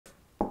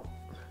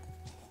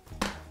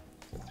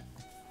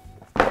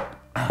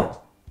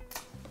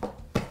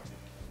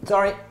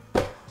Sorry.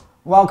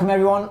 Welcome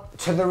everyone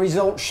to the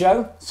results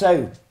show.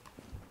 So,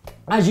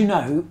 as you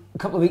know, a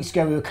couple of weeks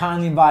ago we were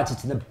kindly invited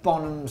to the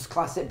Bonham's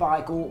Classic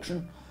Bike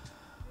auction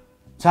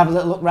to have a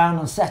little look round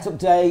on setup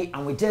day,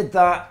 and we did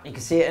that. You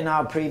can see it in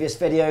our previous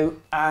video,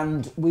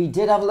 and we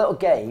did have a little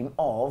game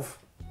of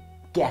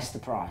guess the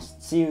price.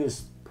 See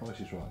who's... Price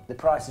is right. The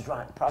price is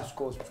right. The price is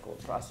called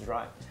the price is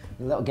right.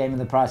 A little game of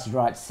the price is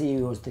right to see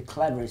who was the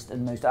cleverest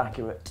and most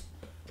accurate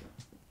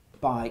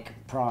bike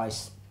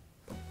price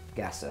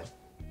guesser.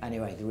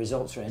 Anyway, the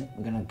results are in.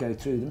 We're going to go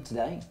through them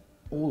today,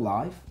 all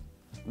live,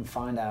 and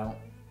find out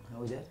how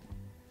we did.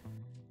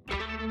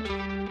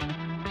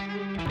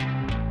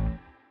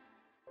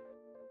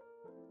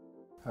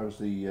 How does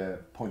the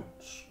point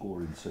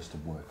scoring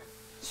system work?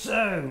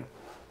 So,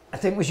 I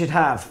think we should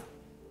have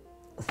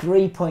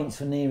 3 points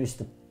for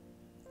nearest.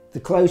 The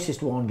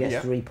closest one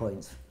gets 3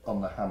 points. On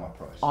the hammer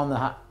price? On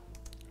the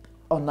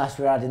unless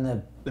we're adding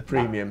the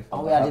premium.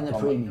 Are we adding the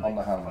premium? On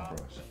the hammer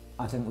price.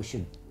 I think we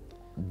should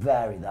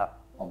vary that.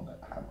 On the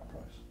hammer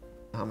price.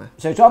 Hammer.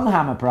 So it's on the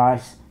hammer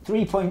price.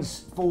 3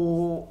 points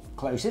for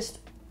closest,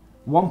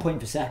 1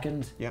 point for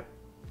second. Yep.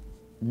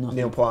 Nothing.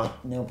 Nil point.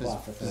 Nil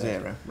point for third.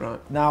 Zero.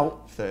 Right. Now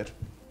third.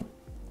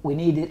 we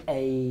needed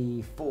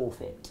a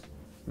forfeit.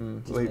 For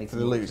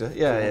the loser.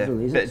 Yeah. The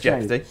loser. Bit of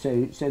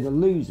jeopardy. So the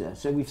loser.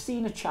 So we've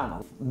seen a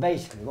channel.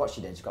 Basically, what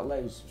she did, she's got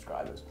loads of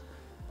subscribers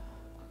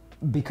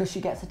because she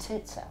gets her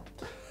tits out.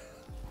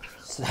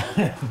 So,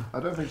 I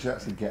don't think she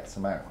actually gets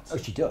them out. oh,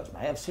 she does,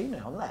 mate. I've seen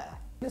it on there.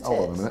 The tits.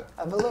 Hold on a minute.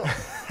 Have a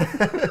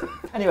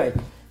look. Anyway,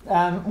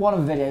 one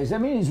of the videos. I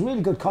mean, it's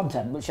really good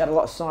content, but she had a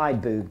lot of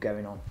side boob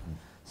going on.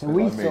 So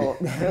we thought.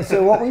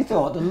 So what we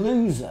thought, the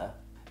loser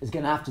is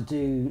going to have to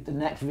do the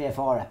next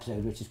VFR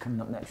episode, which is coming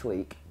up next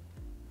week,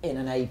 in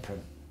an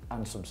apron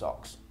and some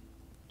socks.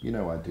 You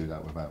know I'd do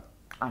that without.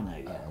 I know,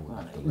 yeah. I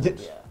I know, would.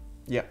 yeah.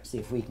 Yep. See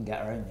if we can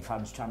get our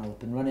OnlyFans channel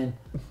up and running.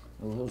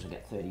 We'll also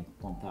get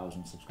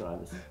 31,000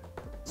 subscribers.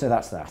 So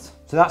that's that.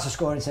 So that's the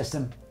scoring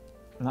system,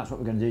 and that's what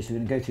we're going to do. So we're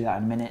going to go through that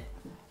in a minute.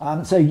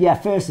 So yeah,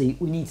 firstly,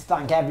 we need to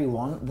thank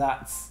everyone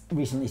that's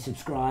recently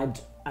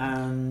subscribed,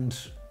 and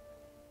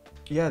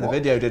yeah, the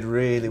video did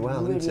really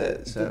well, didn't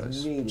it? So did it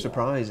was really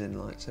surprising,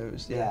 like, so it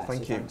was,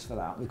 thank you. Thanks for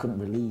that. We couldn't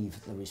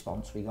believe the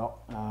response we got.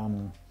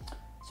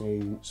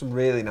 So some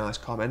really nice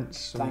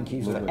comments. Thank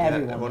you for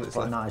everyone that's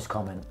got a nice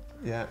comment.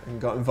 Yeah, and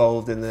got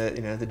involved in the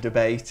the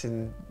debate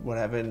and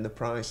whatever, and the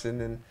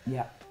pricing and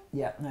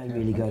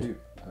Really good.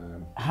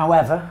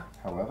 However,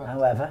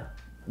 However,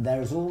 there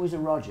is always a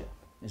Roger,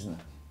 isn't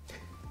there?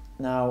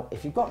 Now,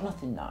 if you've got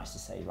nothing nice to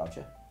say,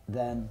 Roger,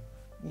 then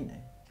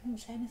don't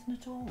say anything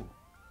at all.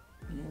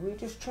 We're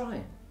just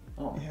trying.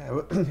 Oh.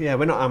 Yeah,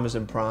 we're not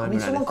Amazon Prime. I mean,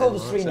 someone called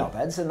us three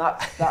knobheads, and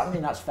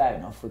that's fair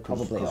enough. We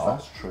probably are.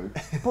 That's true.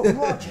 But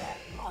Roger,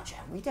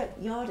 we don't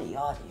yada.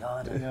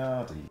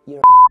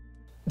 You're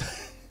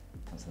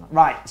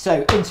right.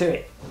 So into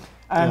it.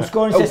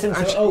 Scoring systems.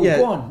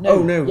 Go on.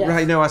 No,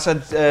 right. No, I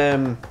said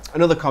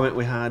another comment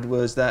we had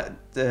was that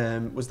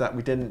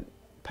we didn't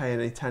pay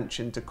any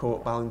attention to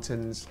Kork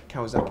Ballington's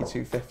Kawasaki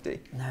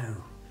 250. No.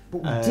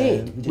 But we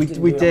did.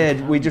 We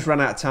did. We just ran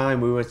out of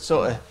time. We were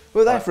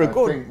there for a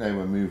good. I think they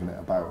were moving it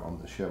about on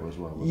the show as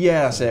well.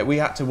 Yeah, that's it. We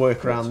had to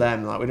work around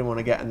them. Like, we didn't want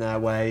to get in their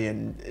way,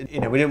 and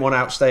we didn't want to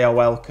outstay our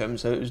welcome.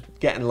 So it was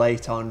getting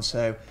late on.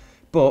 So,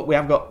 but we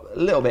have got a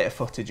little bit of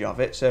footage of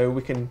it, so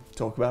we can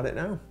talk about it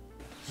now.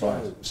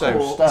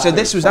 So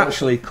this was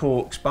actually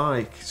Kork's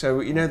bike. So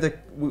we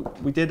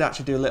did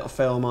actually do a little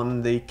film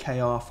on the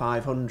KR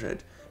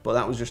 500, but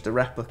that was just a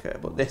replica.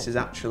 But this is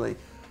actually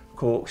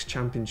Kork's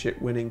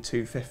championship winning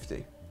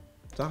 250.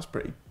 So that's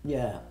pretty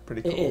cool.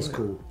 It is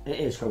cool. It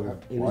is cool.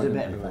 It was a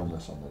bit of fun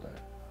this on the day.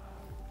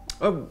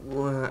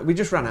 Oh, we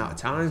just ran out of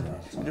time.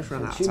 Too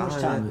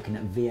much time looking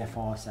at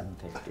VFR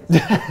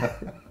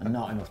 750s and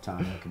not enough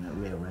time looking at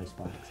real race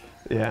bikes.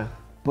 Yeah.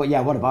 But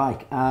yeah, what a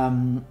bike.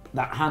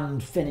 That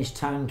hand finished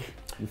tank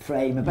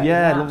frame.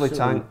 Lovely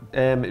tank.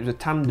 It was a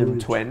tandem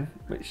twin,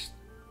 which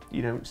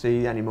you don't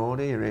see anymore,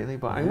 do you, really?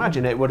 But I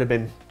imagine it would have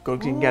been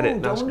good. You can get it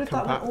nice and compact. I wonder if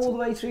that went all the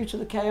way through to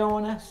the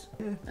KR1S.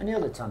 Yeah. Any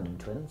other tandem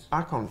twins?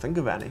 I can't think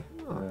of any.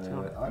 I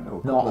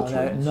know. Not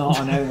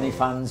on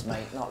OnlyFans,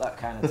 mate. Not that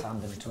kind of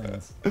tandem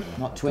twins.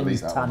 Not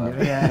twins tandem.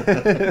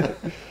 Yeah.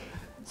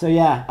 So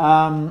yeah.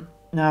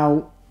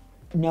 Now,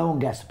 no one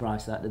guessed the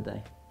price of that, did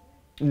they?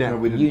 No,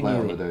 we didn't play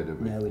on the day, did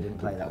we? No, we didn't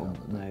play that one.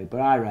 No,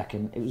 but I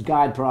reckon it was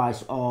guide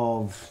price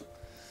of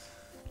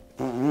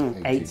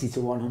 80 to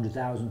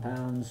 100,000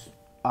 pounds.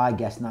 I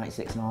guessed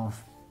 96.5.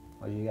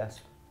 What did you guess?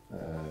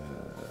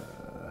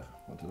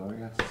 What did I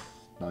guess?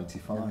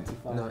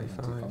 95.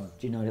 95.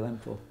 Do you know what it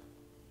went for?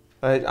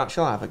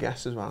 Actually, I have a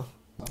guess as well.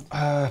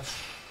 I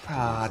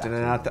don't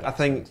know. I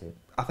think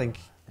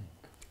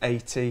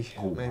 80,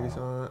 maybe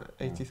something like that.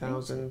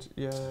 80,000.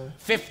 Yeah.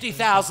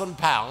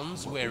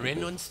 £50,000. We're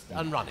in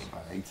and running.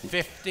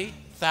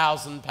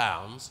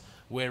 £50,000.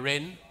 We're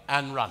in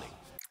and running.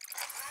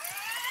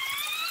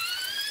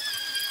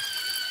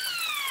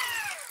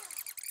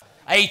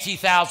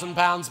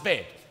 £80,000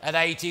 bid at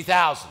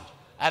 80,000.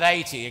 at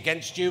 80.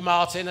 Against you,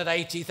 Martin, at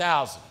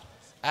 80,000.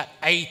 At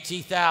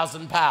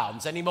 80,000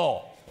 pounds. Any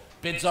more?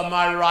 Bids on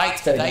my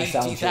right at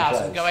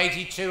 80,000. Go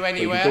 82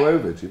 anywhere. You go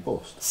over to your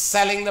bust.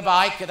 Selling the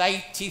bike at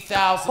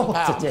 80,000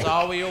 pounds.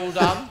 Are we all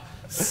done?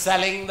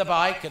 Selling the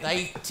bike at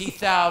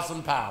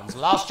 80,000 pounds.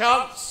 Last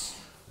chance.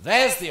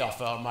 There's the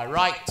offer on my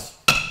right.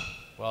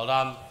 Well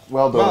done.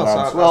 Well done,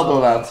 lads. Well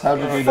done, lads. How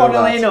did you know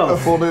Funnily that?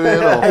 enough. Funnily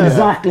enough.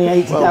 Exactly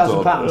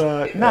Well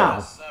 £80,000.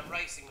 Now,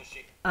 Racing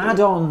machine. add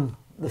on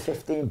the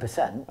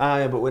 15%. Ah,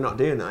 yeah, but we're not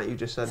doing that. You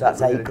just said So that's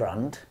that we're £8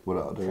 grand.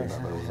 We're not doing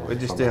that, though. We're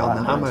just doing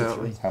the hammer,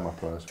 aren't we? Hammer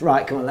price.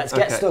 Right, come on, let's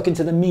get stuck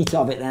into the meat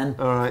of it then.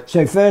 All right.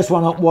 So first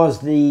one up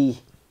was the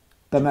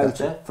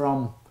Bimota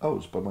from... Oh, it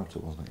was Bimota,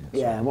 wasn't it?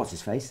 Yeah, what's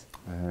his face?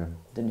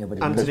 Didn't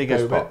nobody Anthony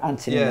Best Gobert.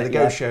 Anthony, Yeah, the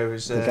Go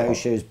Shows. The Go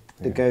Shows,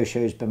 the Go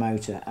Shows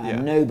Bimota. And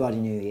Yeah. nobody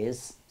knew he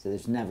is, so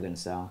it's never going to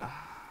sell.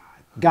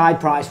 Guide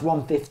price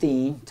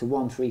 115 to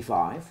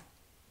 135.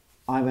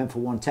 I went for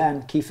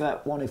 110.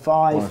 Kiefer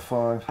 105.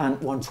 105. And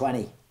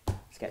 120.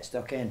 Let's get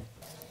stuck in.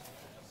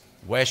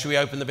 Where should we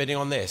open the bidding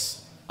on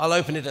this? I'll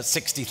open it at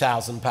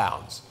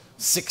 £60,000.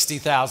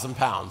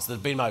 £60,000. The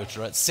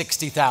Bimota at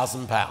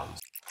 £60,000.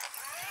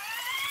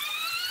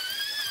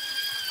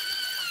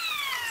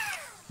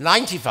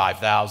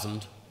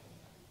 95,000.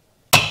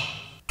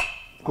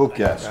 Good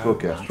guess, good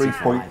guess. 3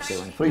 points.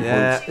 3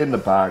 Yeah. points in the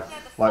bag,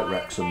 like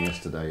Wrexham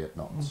yesterday at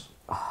Notts.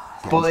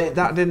 But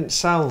that didn't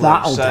sell. Though,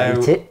 That'll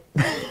so date it.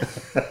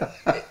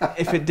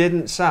 if it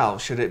didn't sell,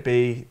 should it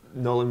be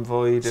null and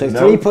void? So and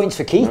 3 points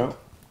for Keith. No,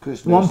 'cause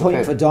it's 1 news point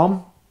to for pin.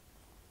 Dom.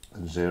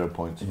 And 0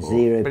 points for...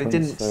 0 But it points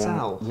didn't for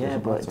sell. Yeah,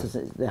 Doesn't but it matter.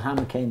 doesn't, the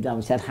hammer came down.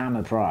 We said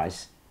hammer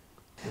price.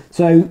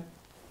 So,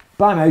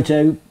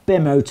 Bimota,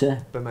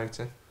 Bimota.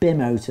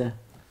 Bimota.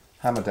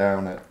 Hammer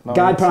down at...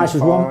 Guide price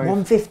was 95.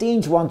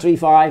 115 to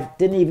 135.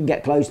 Didn't even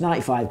get close.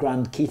 95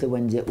 grand. Keith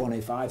wins it.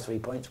 105. 3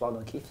 points. Well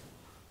done, Keith.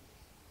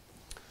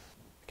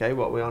 Okay,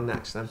 what are we on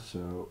next then?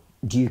 So,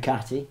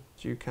 Ducati.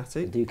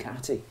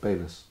 Ducati.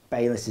 Bayliss.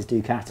 Bayliss is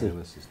Ducati.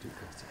 Bayliss is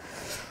Ducati.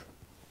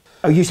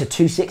 Oh, you said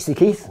 260,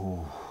 Keith.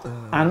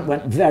 And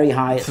went very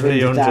high at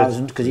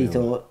 300,000 because he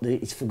thought that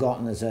it's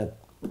forgotten there's a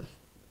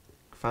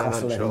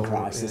cost of living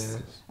crisis.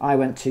 Yeah. I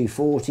went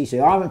 240. So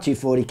I went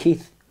 240.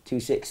 Keith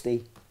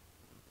 260.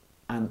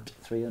 And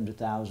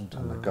 300,000.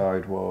 And the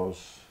guide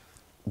was...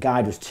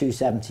 Guide was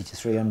 270 to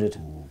 300.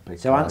 big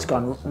So Ant's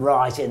guide. gone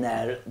right in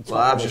there. at Well, top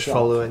I'm of the just shop.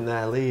 following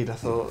their lead. I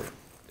thought,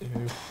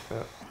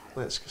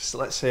 but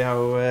let's see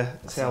how we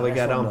Next get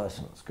one on. does.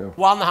 Let's go.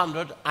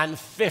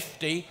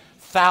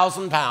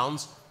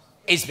 £150,000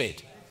 is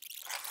bid.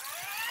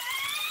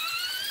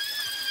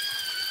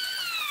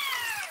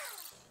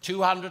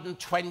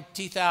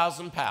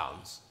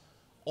 £220,000.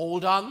 All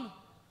done.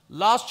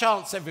 Last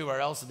chance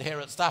everywhere else, and here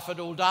at Stafford,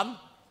 all done.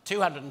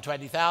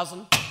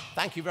 220,000.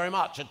 Thank you very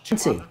much. At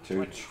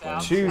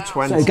 220,000.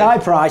 220. So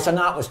guide price on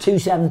that was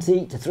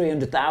 270 to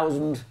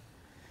 300,000.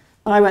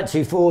 I went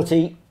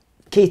 240.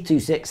 Keith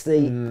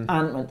 260.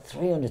 Ant went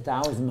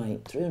 300,000,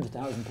 mate.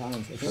 300,000 pounds. I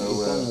think we've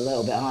gone a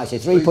little bit high. So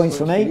 3 points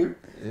for me. you.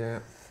 Yeah.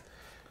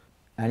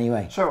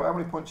 Anyway, So, how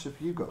many points have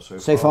you got so far?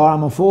 so far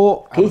I'm on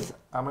 4. Keith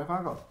How many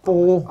have I got?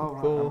 4. Oh,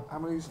 right. Four. How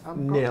many's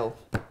Ant got? Nil.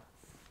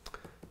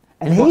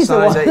 And What he's the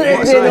one size that are you?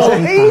 What did size all. are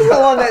you? He's the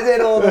one that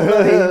did all the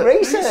bloody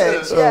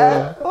research.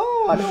 Yeah.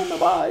 Oh, I know my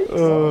bike.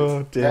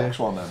 Oh dear. Next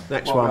one then.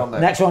 Next What are we one.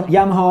 on Next one,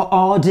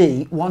 Yamaha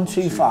RD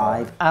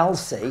 125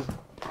 LC.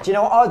 Do you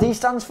know what RD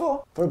stands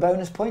for? For a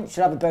bonus point?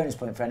 Should have a bonus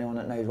point for anyone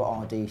that knows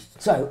what RD.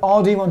 So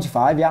RD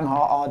 125,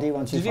 Yamaha RD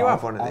 125. Did you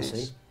have one of LC.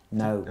 these?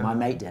 No, my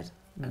mate did,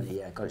 and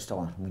he got it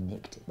stolen. We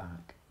nicked it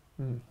back.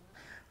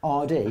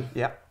 RD,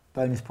 Yeah.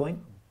 bonus point.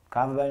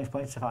 Can I have a bonus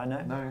point if I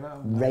know? No,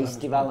 no. Race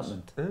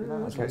development.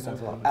 That's what it stands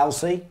for.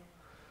 LC.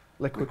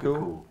 Liquid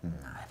cool.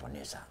 Everyone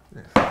knows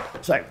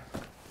that. So,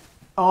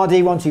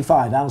 RD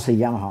 125 LC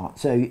Yamaha.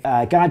 So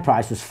guide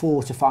price was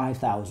 4 to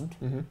 5,000.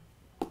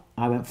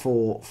 I went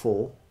for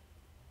 4.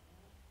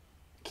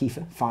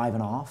 Kiefer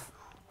 5.5.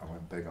 I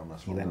went big on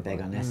this He one. went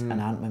big on this, and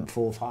Ant went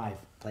 4.5.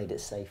 Played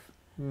it safe.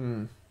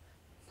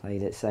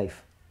 Played it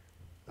safe.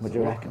 What do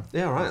you reckon?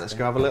 Yeah, all right. Let's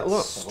go have a little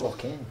look.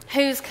 Stuck in.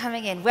 Who's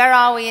coming in? Where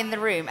are we in the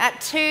room?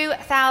 At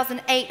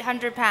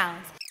 £2,800.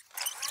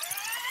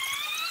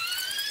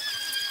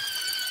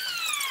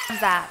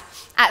 That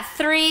at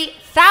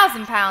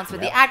 £3,000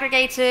 with the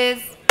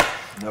aggregators.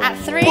 At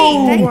 £3,000.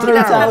 Boom,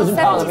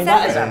 £3,000. I mean,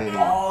 that is a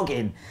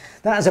bargain.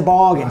 That is a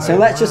bargain. So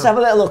let's just have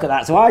a little look at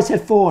that. So I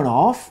said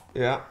 4.5.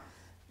 Yeah.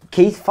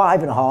 Keith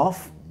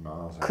 5.5.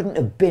 No, Couldn't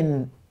have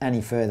been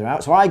any further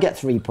out. So I get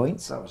 3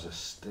 points. that was a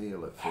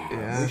steal at 3.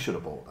 Yeah. We should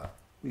have bought that.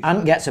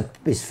 Ant gets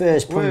his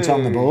first point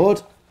on the Whey.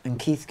 board, and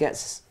Keith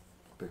gets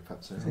Big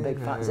fat zero. a big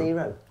fat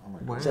 0.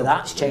 Wow. So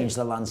that's changed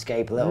the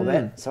landscape a little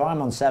bit. So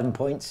I'm on 7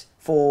 points,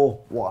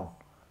 4-1.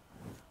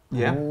 I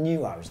Yeah.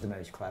 knew I was the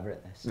most clever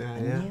at this. Yeah, I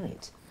yeah. knew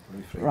it.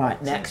 3.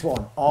 Right, next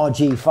one,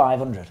 RG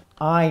 500.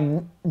 I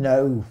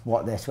know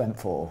what this went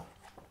for,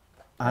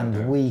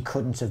 and we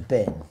couldn't have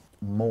been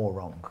more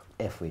wrong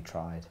if we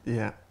tried.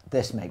 Yeah.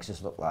 This makes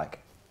us look like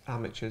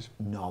Amateurs.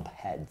 knob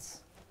heads.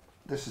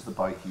 This is the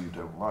bike you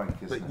don't like,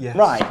 isn't it? Yes,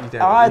 Right, you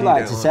don't- I'd you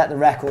like don't to set the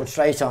record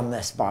straight on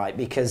this bike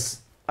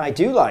because I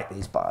do like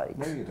these bikes.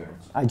 No, you don't.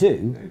 I do.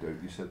 No, you don't.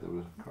 You said they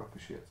were a crock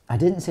of shit. I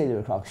didn't say they were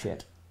a crock of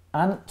shit.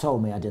 Ant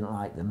told me I didn't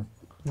like them.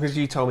 Because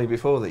you told me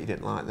before that you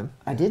didn't like them.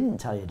 I didn't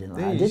tell you I didn't like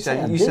them. I You did say I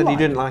said, did you said like you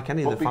didn't them. like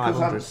any of But the because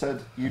 500. Ant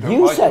said you don't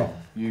You like said- them,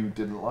 you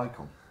didn't like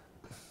them.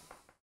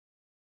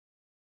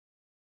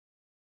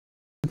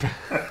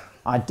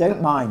 I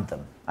don't mind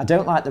them. I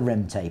don't like the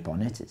rim tape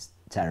on it. It's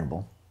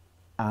terrible.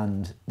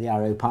 And the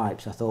arrow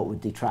pipes I thought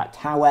would detract.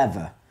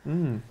 However,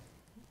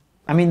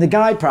 I mean, the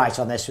guide price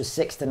on this was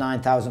 £6,000 to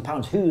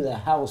 £9,000. Who the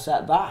hell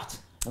set that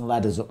and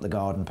led us up the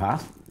garden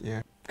path?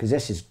 Yeah. Because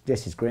this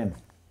is grim.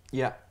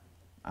 Yeah.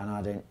 And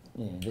I don't.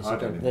 Yeah, this I is don't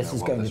going, even this know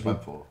is what going this to be.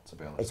 went for, to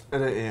be honest. I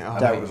don't, yeah, I I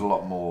know it was a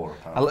lot more.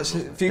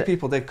 Apparently, a few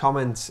people did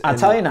comment. I'll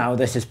tell you now,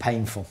 this is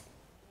painful.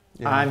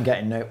 Yeah. I'm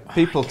getting no.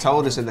 People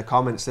told us in the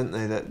comments, didn't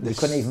they, that We this...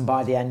 couldn't even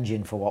buy the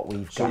engine for what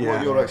we've So got.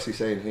 what you're actually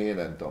saying here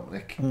then,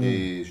 Dominic,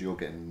 is you're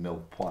getting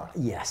nil pois.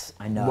 Yes,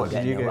 I know. What I'm did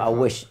getting you no- go I for?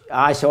 wish.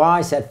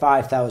 I said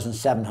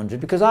 5,700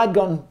 because I'd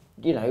gone.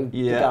 You know,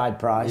 the guide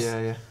price.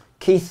 Yeah, yeah.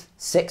 Keith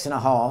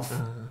 6.5.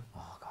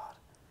 Oh God.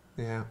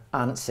 Yeah.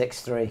 Ant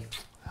 6.3.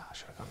 I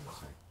should have gone mine.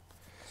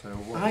 So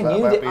what I was that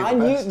knew about that.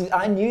 being the best?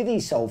 I knew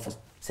these sold for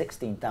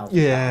 16,000.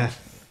 Yeah.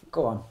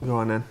 Go on. Go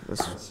on then.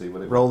 Let's Let's see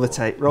what it roll the went for.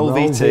 tape. Roll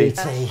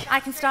VT. I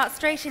can start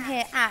straight in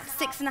here at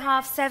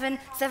 6.5, 7,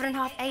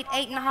 7.5, 8,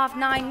 8.5,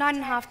 9,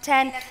 9.5,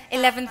 10,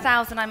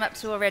 11,000. I'm up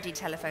to already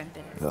telephone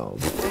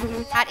bills.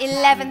 At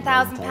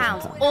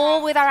 £11,000,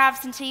 all with our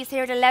absentees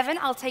here at 11.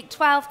 I'll take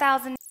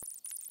 12,000.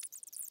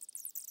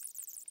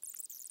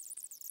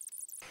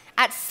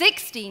 At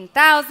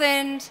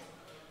 16,000.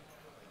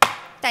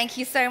 Thank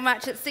you so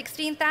much. At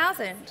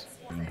 16,000.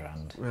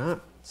 £grand. Right.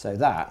 So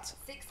that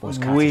was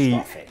We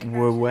catastrophic.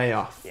 were way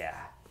off. Yeah.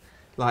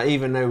 Like,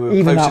 even though we were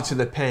Even closer up- to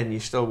the pin, you're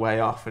still way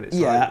off. And it's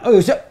Yeah. like...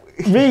 Oh, so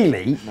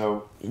really?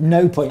 No.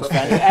 No points for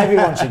any.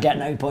 Everyone should get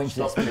no points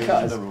for Stop this changing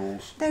because the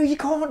rules. no, you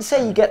can't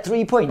say you get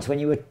 3 points when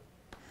you were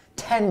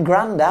 10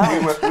 grand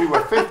out. We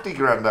were 50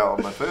 grand out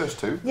on the first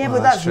two. Yeah, Oh,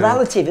 but that's that's true.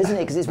 relative, isn't it?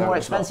 Because it's No, more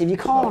it's not. expensive. You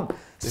can't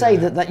say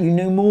that you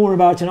know more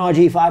about an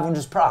RG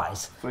 500's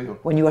price 300.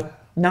 when you were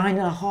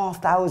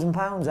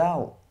 £9,500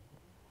 out.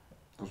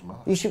 Doesn't matter.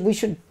 We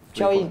should,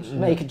 shall we points.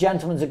 make a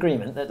gentleman's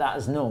agreement that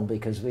is null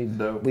because we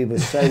No. were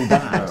so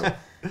bad. No.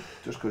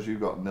 Just because you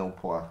got nil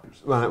pois.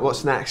 Right,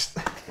 what's next?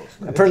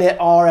 Aprilia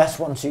RS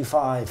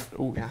 125.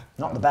 Oh, yeah.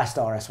 Not the best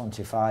RS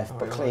 125,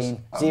 but yeah,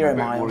 clean, I'm 0 a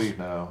bit miles. worried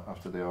now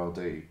after the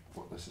RD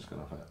what this is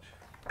going to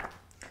fetch.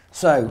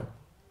 So,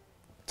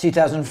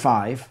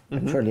 2005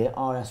 Aprilia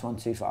RS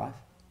 125.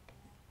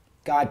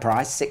 Guide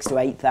price £6,000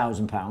 to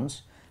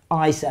 £8,000.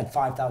 I said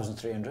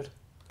 5,300.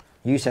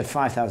 You said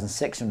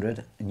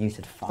 5,600, and you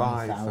said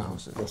 5,000.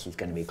 5,000. This is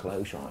going to be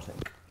closer, I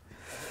think.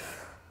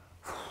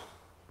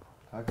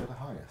 I got the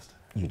highest.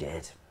 You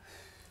did.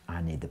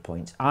 I need the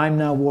points. I'm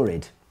now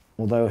worried,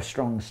 although a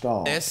strong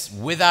start. This,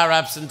 with our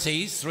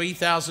absentees,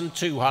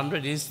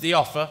 3,200 is the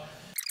offer.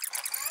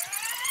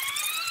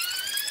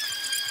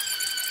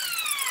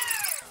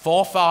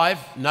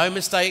 4.5, no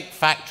mistake,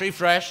 factory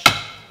fresh,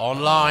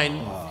 online.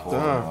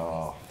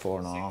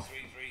 4.5.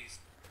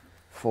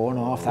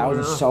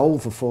 4,500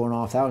 sold for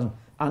 4,500.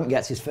 Ant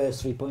gets his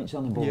first 3 points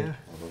on the board. Yeah.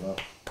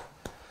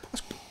 I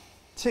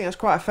think that's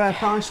quite a fair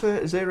price for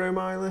a 0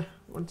 miler.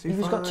 125.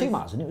 He's got 2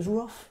 miles and it was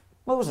rough.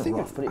 Well, it wasn't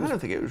rough, but it I was... don't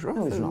think it was rough.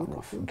 No, it was not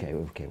rough. Okay,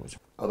 it was...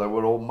 Although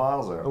we're all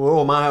miles out. We're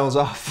all miles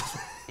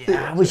off.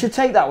 Yeah, we should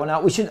take that one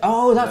out. We should...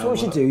 Oh, that's what we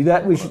should do.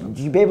 That we should...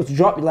 You'd be able to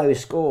drop your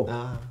lowest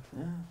score.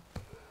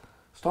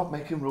 Stop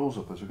making rules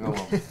up as we go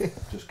along.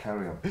 Just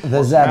carry on. The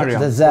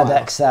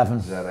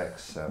ZX7.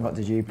 ZX7. What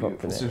did you put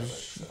for Beautiful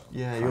this? ZX7.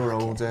 Yeah, your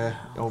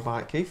old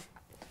bike, Keith.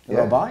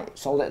 Your bike,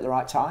 sold it at the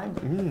right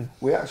time.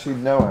 We actually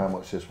know how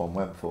much this one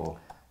went for.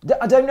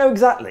 I don't know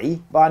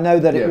exactly, but I know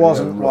that Yeah, it we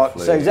wasn't know what.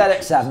 roughly. So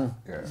ZX7.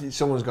 Yeah.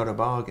 Someone's got to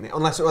bargain it.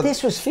 Unless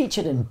This was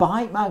featured in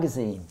Bike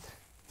magazine.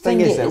 thing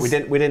is that we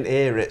didn't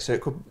hear it, so it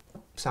could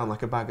sound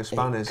like a bag of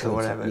spanners could, or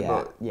whatever.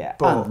 yeah, yeah.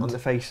 But And- on the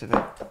face of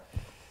it,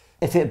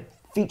 If it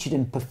featured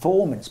in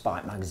Performance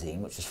Bike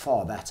magazine, which was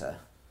far better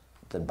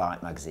than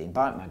Bike magazine.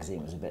 Bike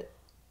magazine was a bit.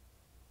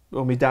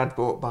 well, my dad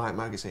bought Bike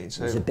magazine,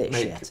 so It was a bit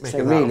make, shit. Make So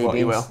of that really, what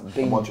you will.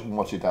 being And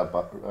what's your dad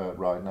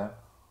ride now?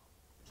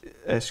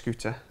 A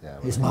scooter. Yeah.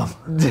 his mum.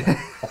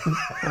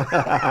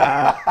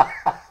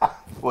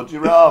 Would you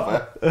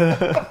rather?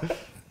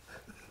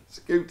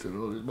 Scooter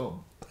or his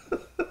mum?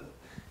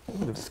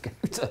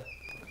 Scooter.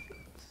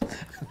 I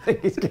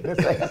think he's going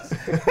to say a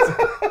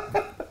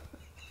scooter.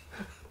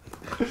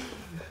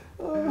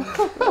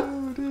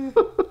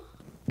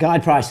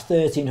 Guide price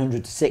 1,300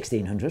 to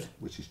 1,600.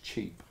 Which is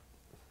cheap.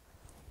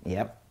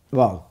 Yep.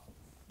 Well,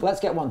 let's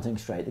get one thing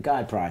straight. The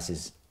guide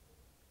prices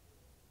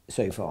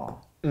so far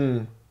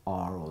are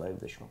all over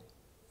the shop.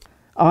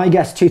 I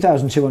guess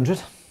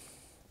 2,200.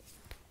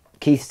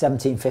 Keith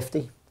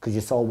 1,750. Because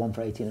you sold one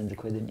for 1,800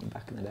 quid, didn't you,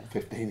 back in the day?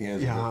 15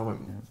 years Yeah, ago. I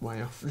went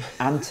way off.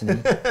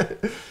 Anthony,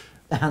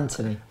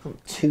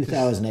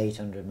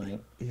 2,800, mate.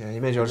 Yeah,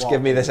 you may as well just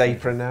give me this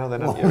apron now,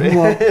 then. Haven't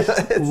you?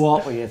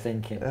 What were you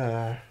thinking?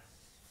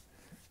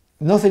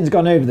 Nothing's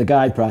gone over the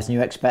guide price, and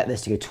you expect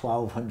this to go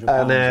 £1,200.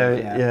 I know,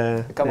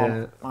 yeah. Come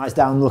on, eyes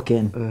down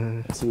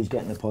looking. See who's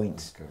getting the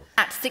points.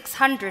 At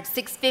 600,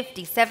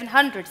 650,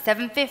 700,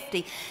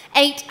 750,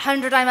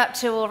 800 I'm up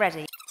to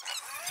already.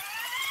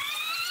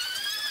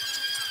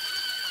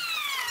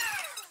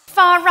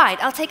 Far right,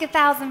 I'll take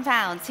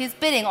 £1,000. Who's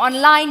bidding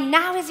online?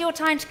 Now is your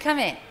time to come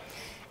in.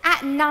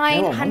 At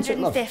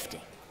 950.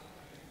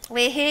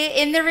 We're here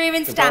in the room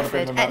in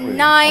Stafford at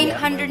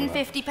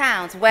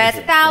 £950. Where's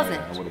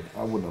 £1,000?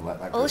 I wouldn't have let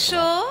that go. All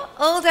sure?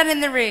 All done in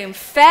the room.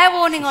 Fair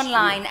warning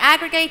online.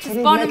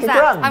 Aggregators, bottoms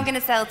out. I'm going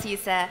to sell to you,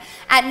 sir.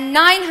 At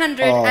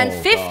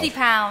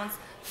 £950.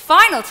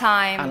 Final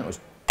time. And it was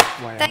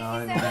Way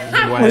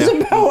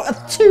about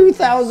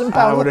 £2,000.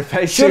 I would have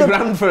paid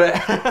 £2,000 for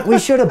it. We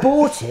should have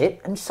bought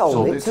it and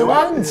sold it to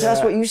Anne. Anne.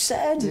 That's what you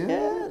said.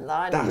 Yeah,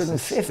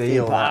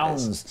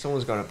 £950.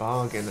 Someone's got a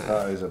bargain there.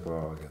 That is a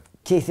bargain.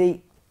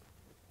 Keithy,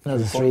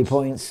 another 3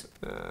 points.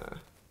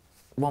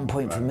 1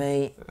 point for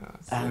me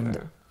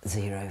and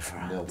 0 for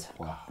Ant. Nil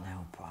plat.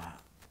 No plat.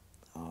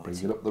 Bring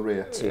it up the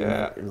rear.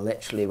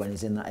 Literally when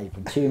he's in that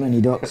apron. Too many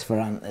ducks for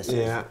Ant this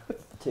week.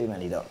 Too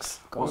many ducks.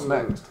 What's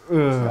next?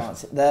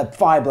 They're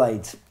fire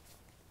blades.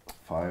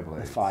 Fire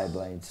blades. Fire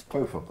blades.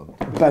 Both of them.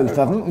 Both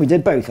of them. We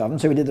did both of them.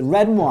 So we did the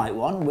red and white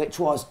one, which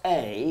was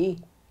a...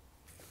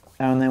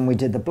 And then we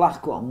did the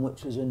black one,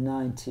 which was a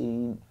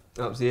 19...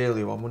 That was the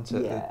early one,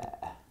 wasn't it? Yeah.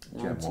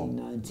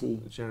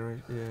 1990.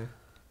 Generation, yeah.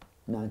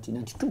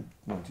 1992.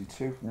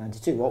 92.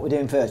 92. What we're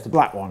doing first? The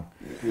black one.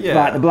 Yeah.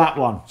 Right, the black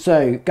one.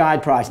 So,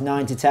 guide price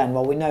 9 to 10.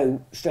 Well, we know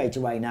straight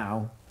away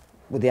now,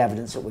 with the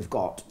evidence that we've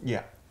got.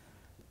 Yeah.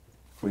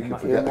 We can You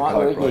forget the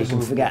guide price.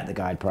 can forget the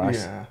guide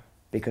price. Yeah.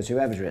 Because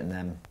whoever's written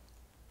them.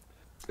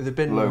 They've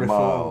been Low reformed.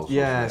 miles.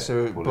 Yeah,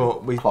 wasn't so, it?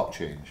 but we... Clock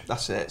change.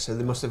 That's it. So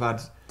they must have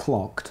had...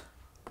 Clocked.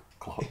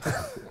 Clock.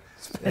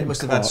 They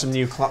must have had some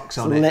new clocks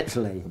on it.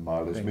 Literally. The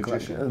mileage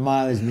magician. The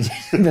mileage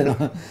magician.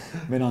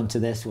 been on to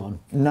this one.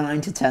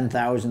 9 to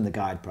 10,000 the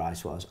guide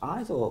price was.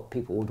 I thought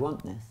people would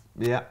want this.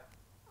 Yeah.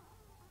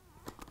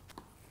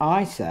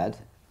 I said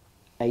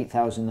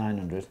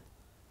 8,900.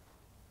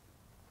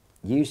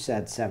 You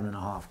said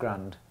 7.5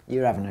 grand.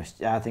 You're having I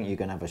think you're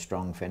going to have a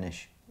strong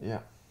finish. Yeah.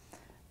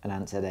 And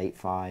Ant said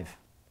 8.5.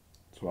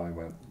 So I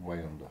went way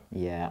under.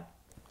 Yeah.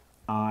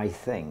 I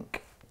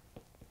think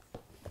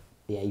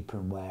the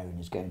apron wearing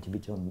is going to be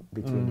done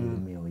between either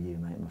me or you,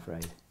 mate, I'm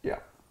afraid. Yeah.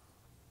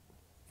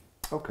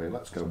 Okay,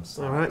 let's go.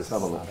 All right. Let's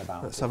have a look.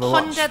 Let's have a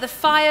watch. Honda, the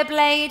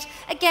Fireblade.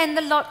 Again,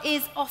 the lot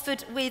is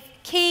offered with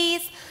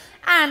keys.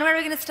 And where are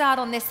we going to start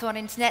on this one,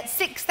 Internet?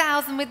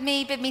 6,000 with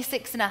me, bid me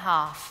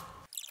 6.5.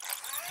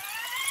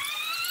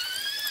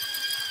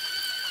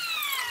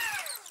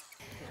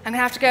 I'm going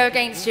to have to go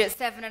against you at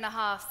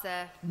 7.5,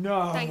 sir.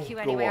 No. Thank you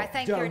anyway. I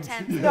thank your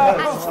attempt. No.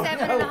 At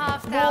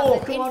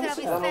 7,500. Come on, Intel is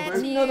fair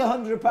to you.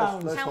 another £100.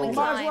 Can we hold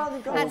climb?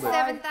 it. At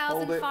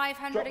Hold it.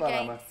 7,500 Drop that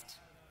hammer. against.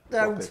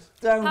 Don't.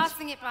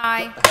 Passing it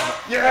by.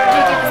 Yeah! Do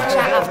give us a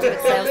chat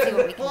afterwards, so we'll see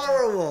what we can do.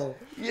 Horrible.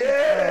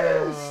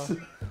 Yes!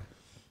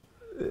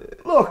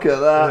 Look at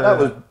that. That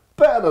was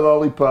better than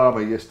Ollie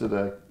Palmer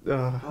yesterday.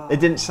 It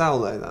didn't sell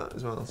though, that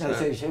as well. So.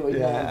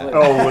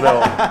 Oh,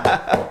 no.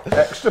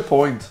 Extra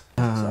point.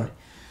 Sorry.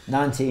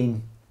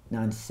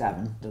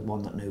 1997, the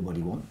one that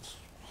nobody wants,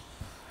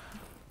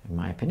 in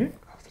my opinion.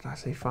 Did I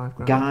say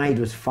 £5,000? Guide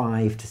was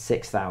 5 to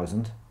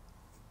 6,000.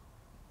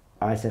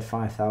 I said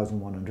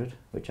 5,100,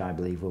 which I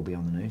believe will be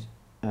on the news.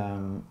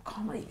 Can't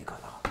believe you got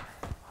that.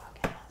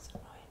 Okay, that's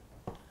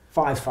annoying.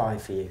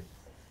 5.5 for you.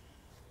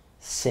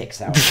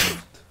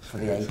 6,000 for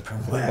the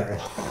apron wearer.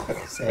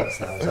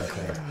 6,000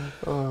 quid.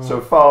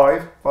 So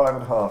 5,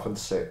 5.5 and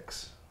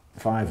 6.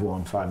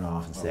 5.1,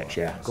 5.5 and 6,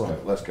 yeah. Go on.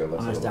 Let's go.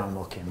 Eyes down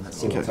looking. Let's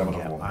see what we can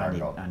get.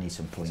 7.1, I need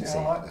some points See,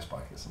 I here. like this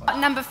bike. It's nice.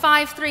 Number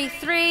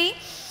 533,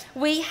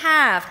 we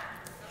have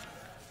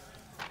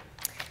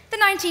the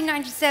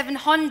 1997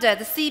 Honda,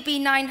 the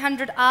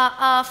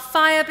CB900RR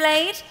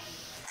Fireblade.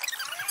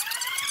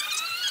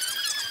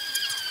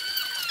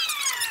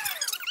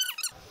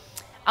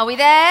 Are we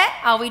there?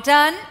 Are we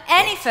done?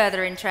 Any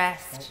further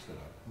interest?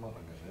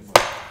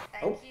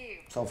 Thank you.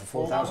 Sold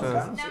for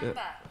 £4,000. Number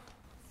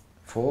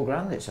 £4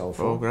 grand it sold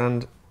for.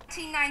 £4,000.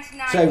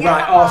 1999 So,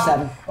 right,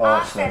 R7.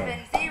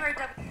 R7 0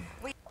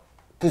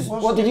 Because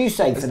what did you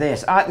say for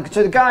this?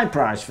 So the guide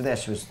price for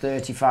this was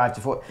 35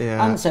 to 40.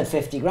 Yeah. Ant said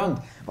 50 grand.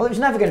 Well, it was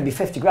never going to be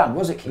 50 grand,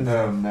 was it, Keith?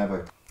 No,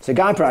 never. So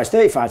guide price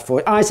 35 to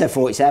 40. I said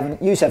 47.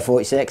 You said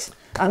 46.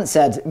 Ant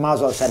said, might as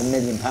well have said £1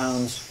 million.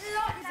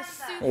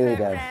 Here we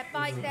go. Rare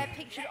bike there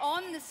pictured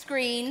on the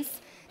screens.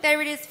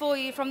 There it is for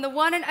you from the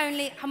one and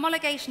only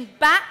homologation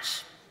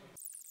batch.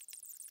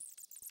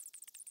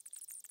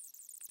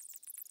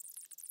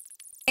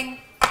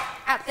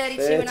 At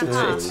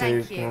 32.5.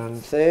 Thank you.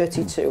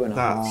 32 and a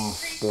half.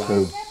 That's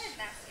So,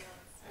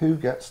 who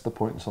gets the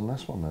points on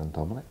this one then,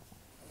 Dominic?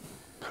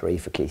 3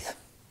 for Keith.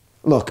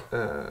 Look,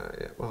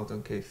 Yeah, well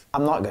done, Keith.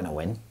 I'm not going to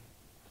win,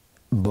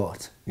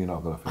 but You're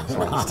not going to finish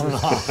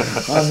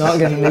last. I'm not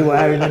going to be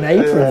wearing an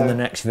apron in the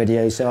next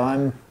video, so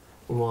I'm,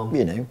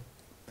 you know,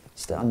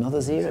 still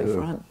another 0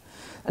 front.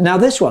 Now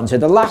this one, so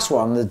the last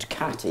one, the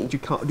Ducati,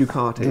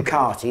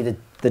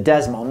 the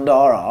Desmond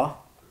RR.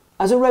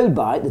 As a road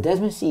bike, the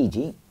Desmond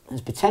CG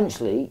has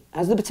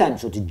the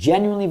potential to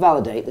genuinely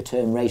validate the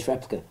term race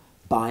replica.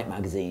 Bike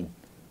magazine.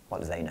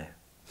 What do they know?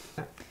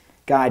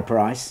 Guide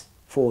price,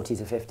 40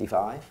 to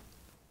 55.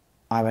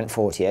 I went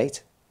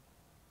 48.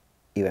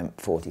 You went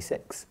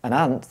 46. And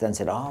Ant then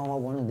said, oh,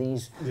 one of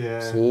these,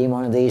 see,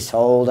 one of these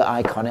sold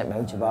at Iconic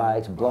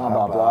Motorbikes, blah,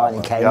 blah, blah. And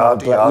he came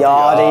up,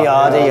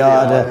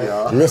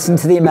 yada. Listen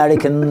to the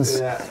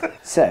Americans.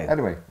 So,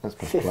 anyway, let's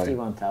play.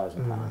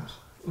 £51,000.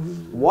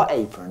 What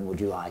apron would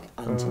you like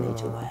Anthony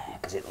to wear?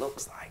 Because it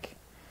looks like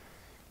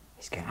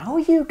he's going, how are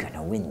you going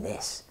to win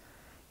this?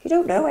 You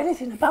don't know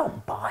anything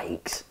about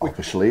bikes.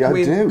 Obviously, I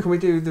do. Can we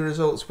do the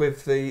results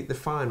with the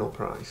final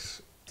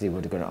price? He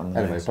would have got it on the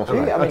Anyway, nose.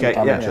 okay,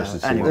 I'm yeah. interested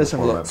to see Anyway, let's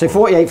have a look. So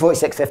 48,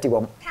 46,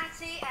 51.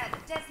 Catty,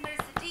 Desmo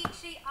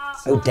Sedici,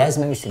 Oh,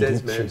 Desmo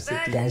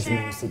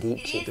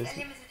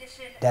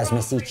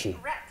Sedici.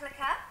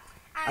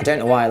 I don't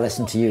know why I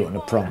listened to you on a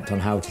prompt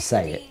on how to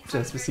say it.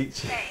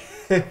 Desmosici.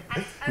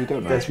 We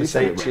don't know. We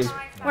say it.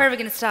 Where are we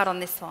going to start on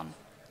this one?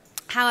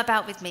 How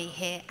about with me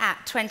here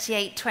at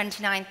 28,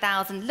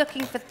 29,000,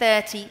 looking for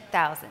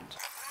 30,000.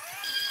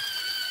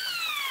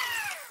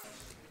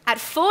 At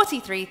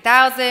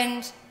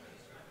 43,000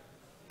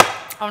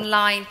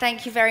 online.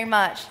 Thank you very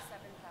much.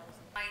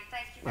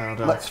 Well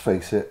done. Let's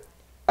face it.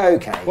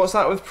 Okay. What's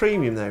that with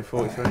premium though?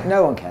 43.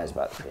 No one cares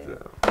about the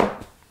premium.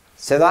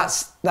 So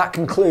that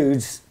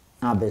concludes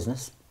our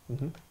business.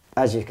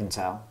 As you can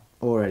tell,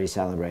 already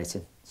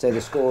celebrating. So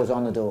the score's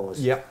on the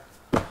doors. Yep.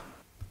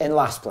 In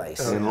last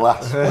place. In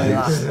last place. In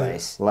last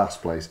place.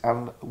 Last place.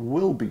 And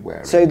will be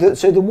wearing. So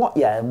the what?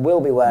 Yeah, and will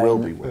be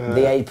wearing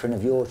the apron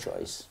of your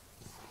choice,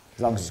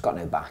 as long as it's got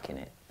no back in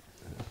it,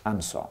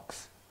 and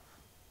socks.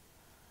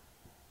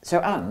 So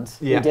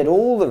we did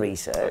all the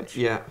research.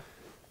 Yeah.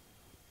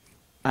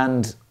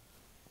 And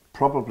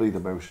probably the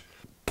most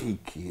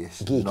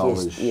geekiest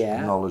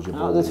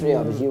knowledgeable. Out of the three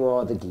of us, you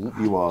are the geek.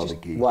 You are the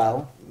geek.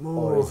 Well,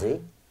 or is he?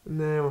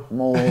 No.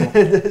 More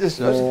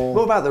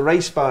about the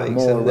race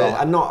bikes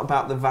and not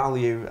about the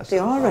value. They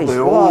are race bikes.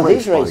 They're all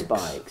These race race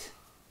bikes.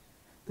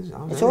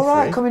 It's all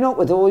right coming up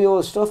with all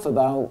your stuff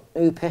about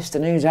who pissed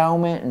and whose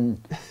helmet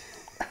and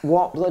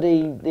what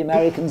bloody the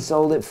Americans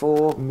sold it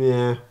for.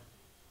 Yeah.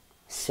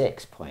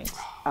 6 points.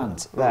 And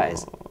that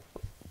is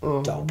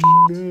dog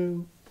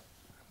shit,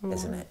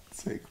 isn't it?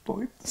 6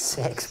 points.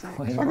 6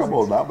 points. I got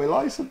more than that, my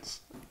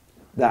licence.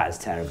 That is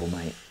terrible,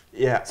 mate.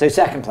 Yeah. So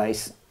second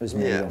place was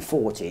me on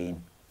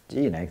 14.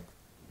 You know,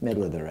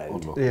 middle of the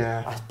road.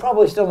 Yeah. I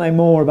probably still know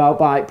more about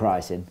bike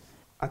pricing.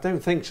 I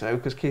don't think so,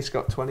 because Keith's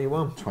got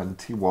 21.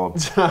 21.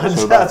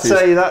 So that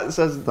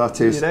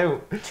says, you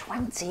know.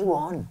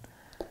 21.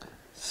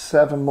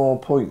 7 more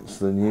points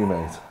than you,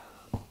 mate.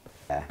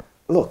 Yeah.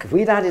 Look, if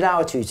we'd added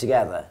our two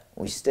together,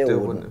 we still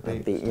wouldn't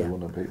have beat you.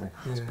 Wouldn't have beat me.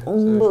 Yeah,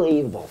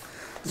 unbelievable.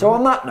 So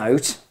on that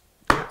note,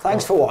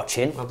 thanks for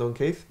watching. Well done,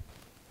 Keith.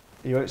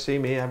 You won't see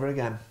me ever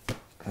again.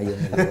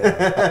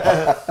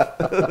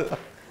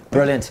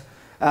 Brilliant.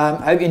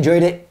 Hope you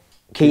enjoyed it.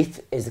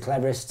 Keith is the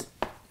cleverest.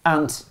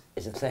 Ant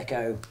is a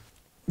thicko.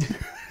 And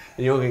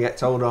you're going to get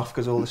told off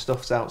because all the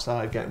stuff's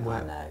outside getting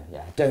wet. I know,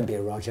 yeah. Don't be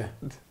a Roger.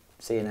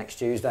 See you next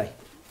Tuesday.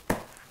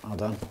 Well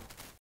done.